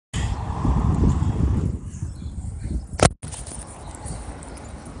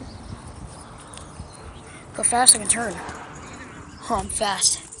how fast I can turn. Oh, I'm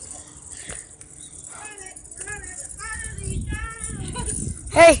fast.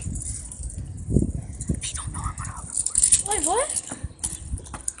 Hey! If you don't know, I'm on a hoverboard. Wait, what?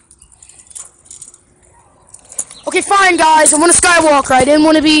 Okay, fine, guys. I'm on a skywalker. I didn't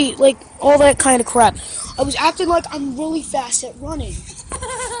want to be, like, all that kind of crap. I was acting like I'm really fast at running.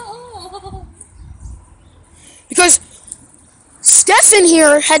 Because Stefan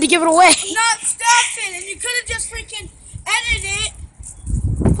here had to give it away. Not Stefan, and you could have just freaking edited it.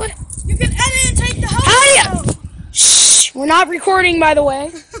 What? You could edit and take the host How out. Shh! We're not recording, by the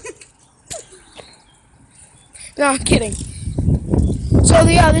way. No, I'm kidding. So,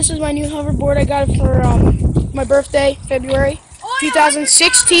 yeah, this is my new hoverboard. I got it for my birthday, February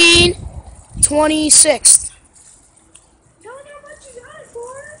 2016, 26th. Tell me how much you got it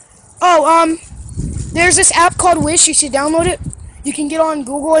for. Oh, there's this app called Wish. You should download it. You can get on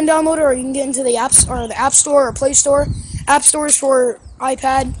Google and download it, or you can get into the apps or the App Store or Play Store. App Stores for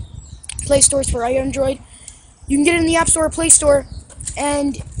iPad, Play Stores for Android. You can get it in the App Store or Play Store.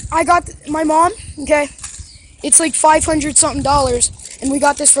 And I got my mom. Okay, it's like $500 something, and we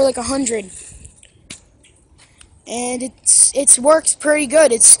got this for like $100. And it's worked pretty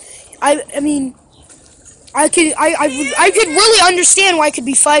good. I mean, I could really understand why it could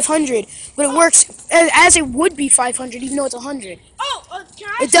be 500, but it works as it would be 500, even though it's 100. Oh, can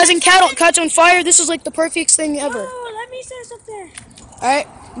I It doesn't catch on fire. This is like the perfect thing ever. Oh, let me say something. All right,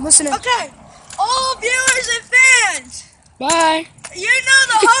 I'm listening. Okay, all viewers and fans. Bye. You know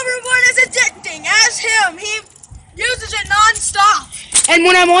the hoverboard is addicting. As him, he uses it non-stop. And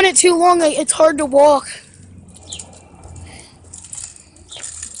when I'm on it too long, it's hard to walk.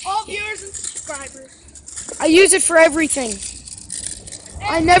 All viewers and subscribers. I use it for everything.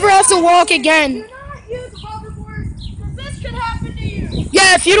 I never have to walk again. Do not use hoverboard, because this could happen to you.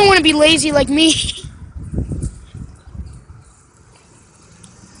 Yeah, if you don't want to be lazy like me. Show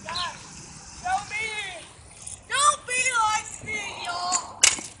me. Don't be like me, y'all.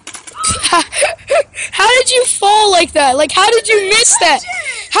 How did you fall like that? Like, how did you miss that?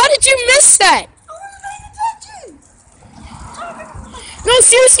 How did you miss that? I wasn't paying attention. No,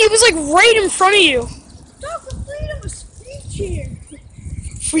 seriously, it was like right in front of you. Talk with freedom of speech here.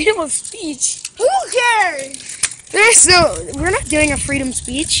 Freedom of speech. Who cares? We're not doing a freedom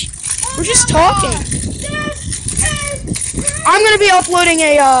speech. We're just talking. I'm gonna be uploading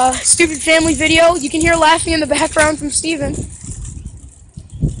a stupid family video. You can hear laughing in the background from Steven. Yeah.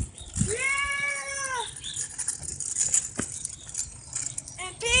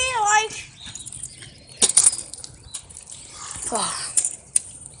 And be like.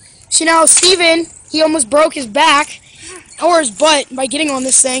 See now, Steven, he almost broke his back or his butt by getting on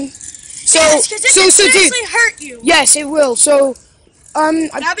this thing. So, Yes, 'cause it can seriously dude. hurt you. Yes, it will. So,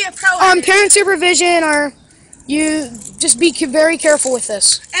 That'd be a pro. parent supervision, or you just be very careful with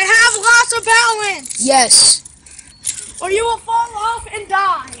this. And have lots of balance, Yes. or you will fall off and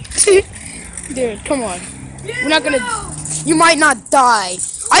die. Dude, come on. We're not gonna- You might not die.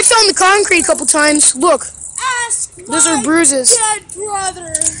 I fell in the concrete a couple times. Look, ask those my are bruises. dead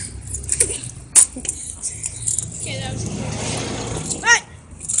brother. Okay, that was good. But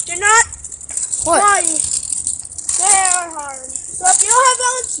do not What? try very hard. So if you don't have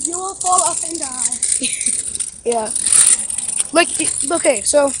balance, you will fall off and die. Yeah. Like, okay,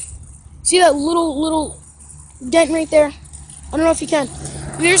 so see that little dent right there? I don't know if you can.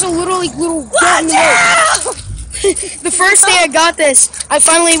 There's a little dent in the road. The first day I got this, I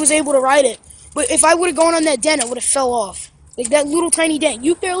finally was able to ride it. But if I would have gone on that dent, I would have fell off. Like that little tiny dent.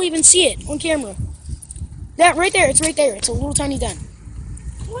 You barely even see it on camera. That right there, it's right there. It's a little tiny dent.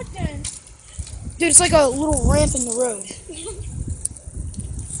 What then? Dude, it's like a little ramp in the road.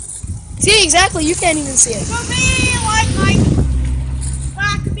 See, exactly. You can't even see it. So be like Mike.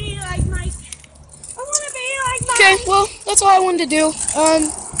 Not be like Mike. I want to be like Mike. Okay, well, that's all I wanted to do.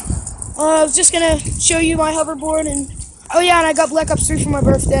 I was just gonna show you my hoverboard, and oh yeah, and I got Black Ops 3 for my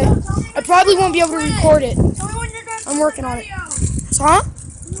birthday. I probably won't be able to record it. Tell me when you're done. I'm working on it. Video. Huh?